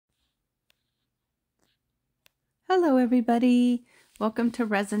Hello everybody, welcome to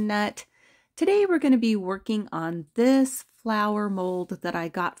Resin Nut. Today we're going to be working on this flower mold that I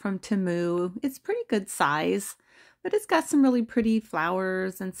got from Temu. It's pretty good size, but it's got some really pretty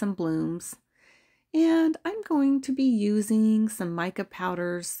flowers and some blooms. And I'm going to be using some mica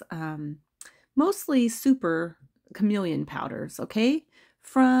powders, mostly super chameleon powders, okay?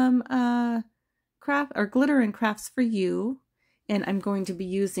 From Craft or Glitter and Crafts for You. And I'm going to be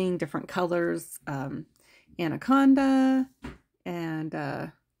using different colors, Anaconda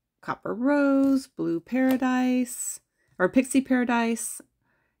and Copper Rose, Blue Paradise, or Pixie Paradise,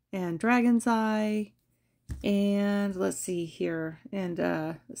 and Dragon's Eye, and let's see here, and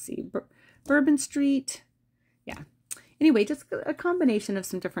let's see, Bourbon Street. Yeah. Anyway, just a combination of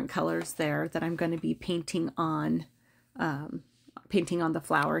some different colors there that I'm going to be painting on the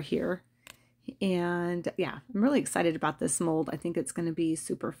flower here. And yeah, I'm really excited about this mold. I think it's going to be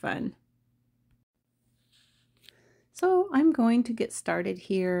super fun. So I'm going to get started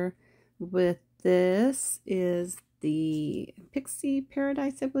here with this is the Pixie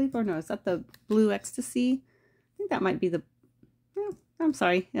Paradise, I believe, or no, is that the Blue Ecstasy? I think that might be the, oh, I'm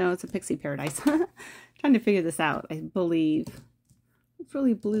sorry, no, it's a Pixie Paradise. Trying to figure this out, I believe. It's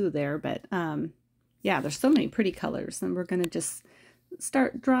really blue there, but yeah, there's so many pretty colors, and we're going to just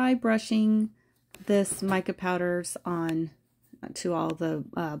start dry brushing this mica powders on to all the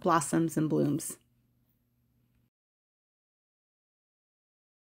blossoms and blooms.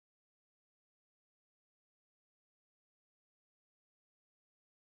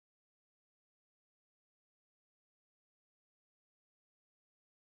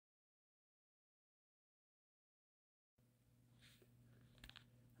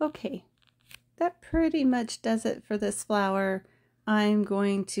 Okay, that pretty much does it for this flower. I'm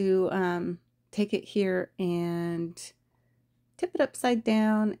going to take it here and tip it upside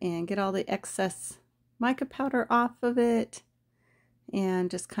down and get all the excess mica powder off of it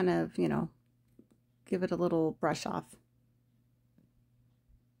and just kind of, you know, give it a little brush off.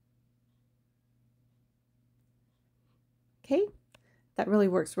 Okay, that really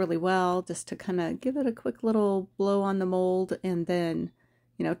works really well, just to kind of give it a quick little blow on the mold and then,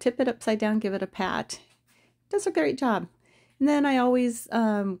 you know, tip it upside down, give it a pat. It does a great job. And then I always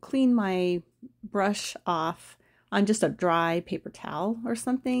clean my brush off on just a dry paper towel or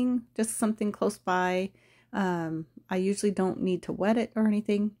something, just something close by. I usually don't need to wet it or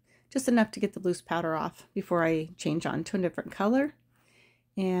anything, just enough to get the loose powder off before I change on to a different color.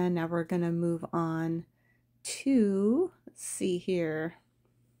 And now we're going to move on to, let's see here,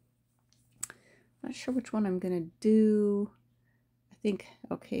 not sure which one I'm going to do. I think,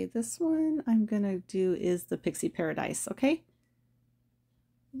 okay, this one I'm going to do is the Pixie Paradise, okay?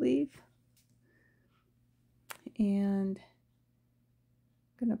 I believe. And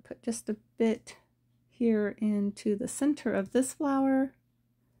I'm going to put just a bit here into the center of this flower.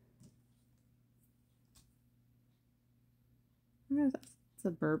 That's the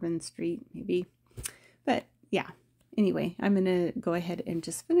Bourbon Street, maybe. But yeah, anyway, I'm going to go ahead and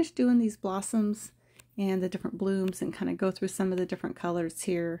just finish doing these blossoms and the different blooms and kind of go through some of the different colors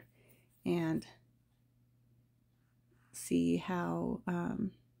here and see how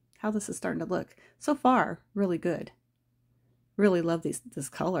this is starting to look. So far, really good. Really love this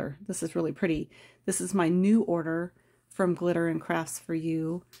color. This is really pretty. This is my new order from Glitter and Crafts for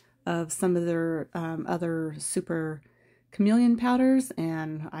You of some of their other super chameleon powders,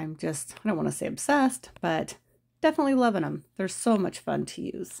 and I'm just, I don't want to say obsessed, but definitely loving them. They're so much fun to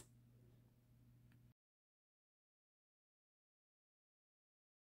use.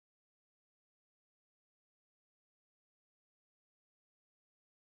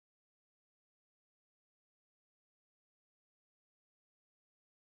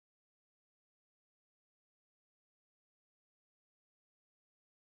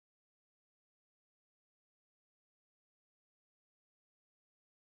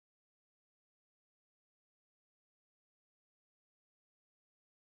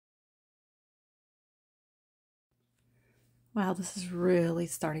 Wow, this is really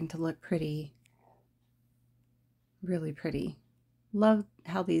starting to look pretty. Really pretty. Love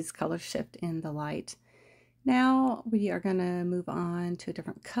how these colors shift in the light. Now we are going to move on to a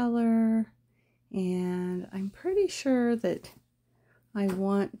different color, and I'm pretty sure that I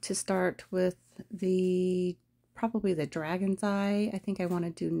want to start with probably the Dragon's Eye. I think I want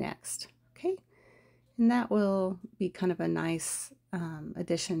to do next. Okay, and that will be kind of a nice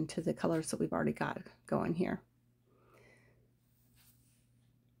addition to the colors that we've already got going here.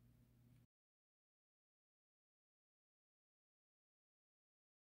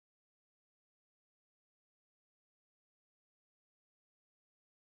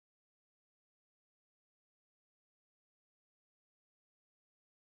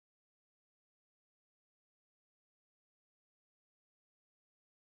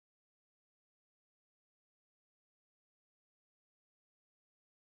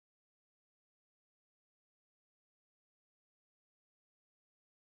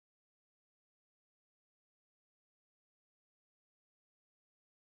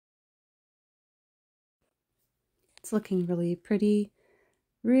 It's looking really pretty,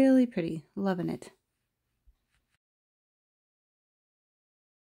 really pretty. Loving it.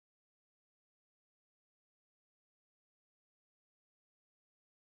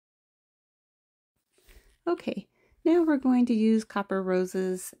 Okay, now we're going to use copper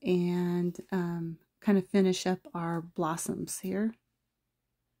roses and kind of finish up our blossoms here.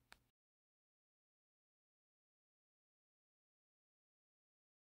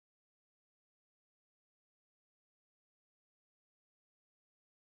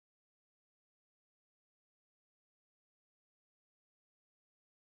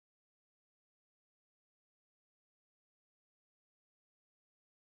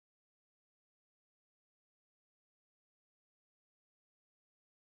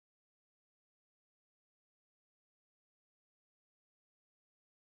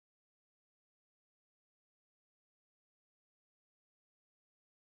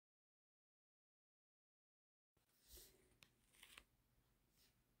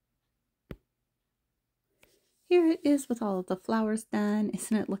 Here it is with all of the flowers done.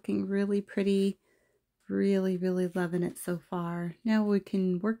 Isn't it looking really pretty? Really, really loving it so far. Now we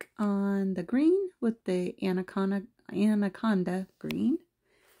can work on the green with the anaconda green.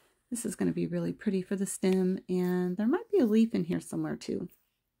 This is going to be really pretty for the stem, and there might be a leaf in here somewhere too.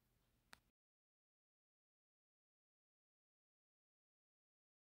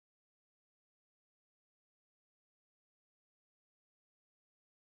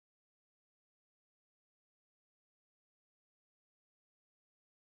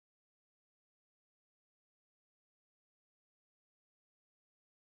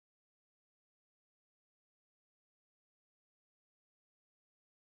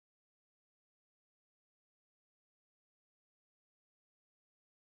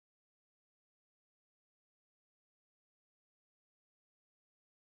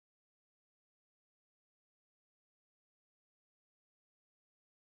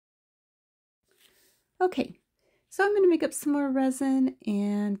 Okay, so I'm going to make up some more resin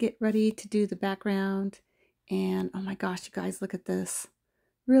and get ready to do the background. And oh my gosh, you guys, look at this.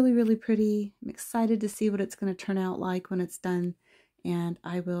 Really, really pretty. I'm excited to see what it's going to turn out like when it's done. And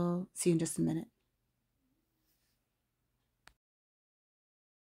I will see you in just a minute.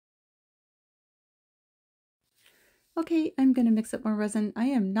 Okay, I'm going to mix up more resin. I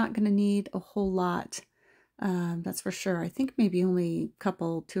am not going to need a whole lot. That's for sure. I think maybe only a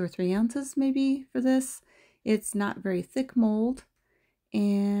couple, 2 or 3 ounces maybe for this. It's not very thick mold.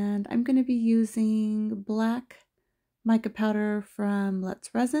 And I'm going to be using black mica powder from Let's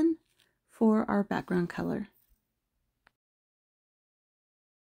Resin for our background color.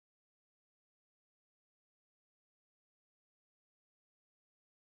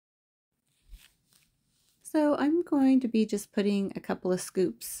 So I'm going to be just putting a couple of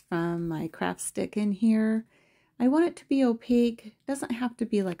scoops from my craft stick in here. I want it to be opaque. It doesn't have to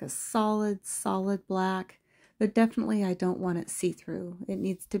be like a solid black, but definitely I don't want it see-through. It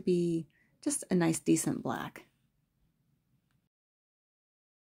needs to be just a nice, decent black.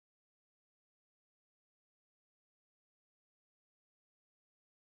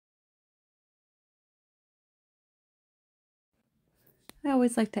 I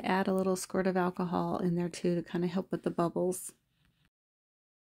always like to add a little squirt of alcohol in there too to kind of help with the bubbles.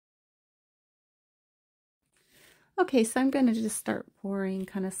 Okay, so I'm going to just start pouring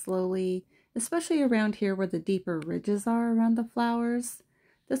kind of slowly, especially around here where the deeper ridges are around the flowers.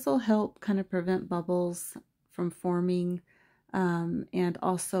 This will help kind of prevent bubbles from forming. And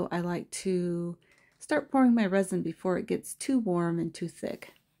also I like to start pouring my resin before it gets too warm and too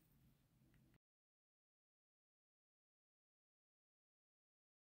thick.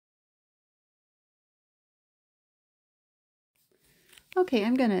 Okay,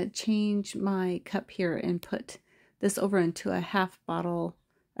 I'm going to change my cup here and put this over into a half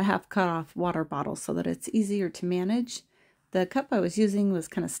cut off water bottle so that it's easier to manage. The cup I was using was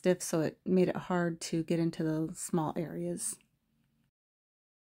kind of stiff, so it made it hard to get into the small areas.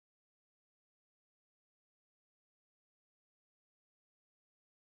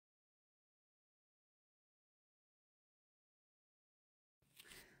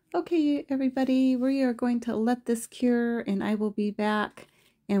 Okay, everybody, we are going to let this cure and I will be back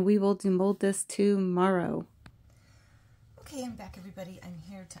and we will demold this tomorrow. Okay, I'm back, everybody. I'm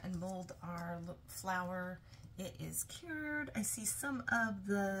here to unmold our flower. It is cured. I see some of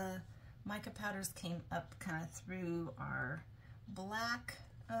the mica powders came up kind of through our black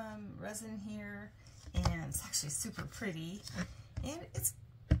resin here, and it's actually super pretty. And it's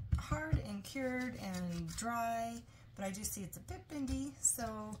hard and cured and dry, but I do see it's a bit bendy, so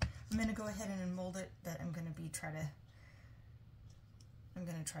I'm going to go ahead and mold it. That I'm going to be try to I'm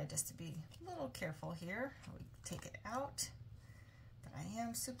going to try just to be a little careful here. We take it out, but I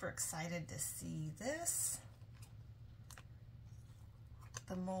am super excited to see this.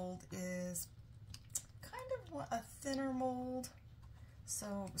 The mold is kind of a thinner mold,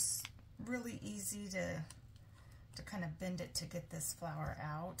 so it's really easy to kind of bend it to get this flower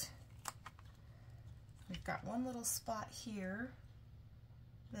out. We've got one little spot here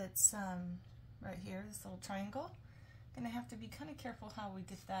that's right here, this little triangle. Gonna have to be kind of careful how we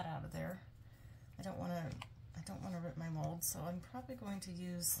get that out of there. I don't want to rip my mold, so I'm probably going to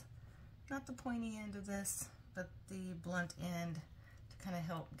use not the pointy end of this, but the blunt end to kind of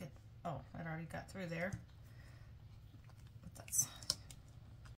help get. Oh, it already got through there. But that's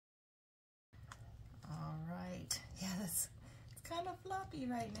all right. Yeah, it's kind of floppy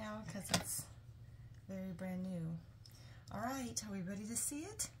right now because it's very brand new. All right, are we ready to see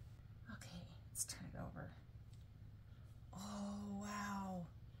it? Okay, let's turn it over. Oh, wow.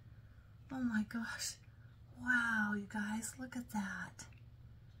 Oh my gosh. Wow, you guys, look at that.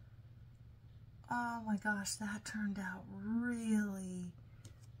 Oh my gosh, that turned out really,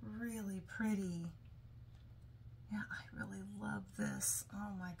 really pretty. Yeah, I really love this.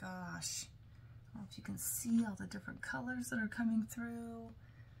 Oh my gosh. I don't know if you can see all the different colors that are coming through.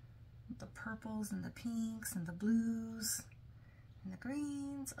 The purples and the pinks and the blues and the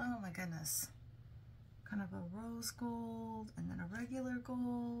greens. Oh my goodness. Kind of a rose gold and then a regular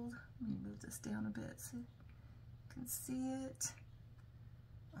gold. Let me move this down a bit so you can see it.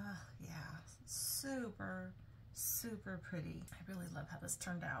 Yeah, super, super pretty. I really love how this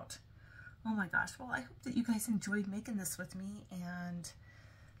turned out. Oh my gosh, well, I hope that you guys enjoyed making this with me, and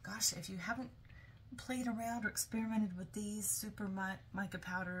gosh, if you haven't played around or experimented with these super mica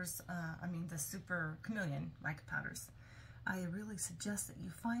powders, the super chameleon mica powders, I really suggest that you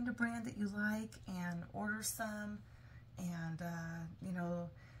find a brand that you like and order some. And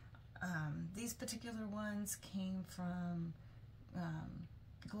these particular ones came from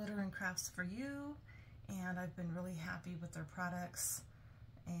Glitter and Crafts for You, and I've been really happy with their products.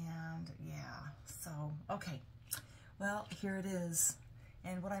 And yeah, so okay, well, here it is.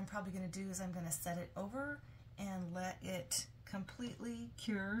 And what I'm probably going to do is I'm going to set it over and let it completely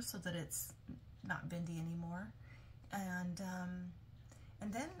cure so that it's not bendy anymore. And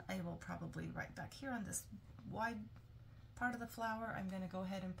then I will probably right back here on this wide part of the flower, I'm going to go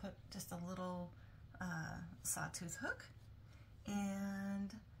ahead and put just a little sawtooth hook,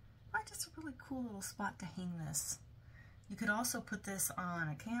 and just a really cool little spot to hang this. You could also put this on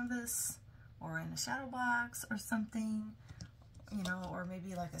a canvas or in a shadow box or something, you know, or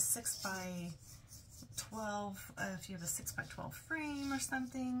maybe like a 6 by 12, if you have a 6 by 12 frame or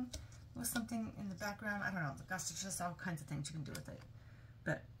something, with something in the background. I don't know, gosh, there's just all kinds of things you can do with it,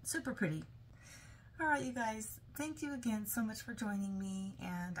 but super pretty. All right, you guys, thank you again so much for joining me,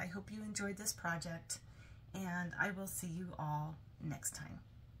 and I hope you enjoyed this project, and I will see you all next time.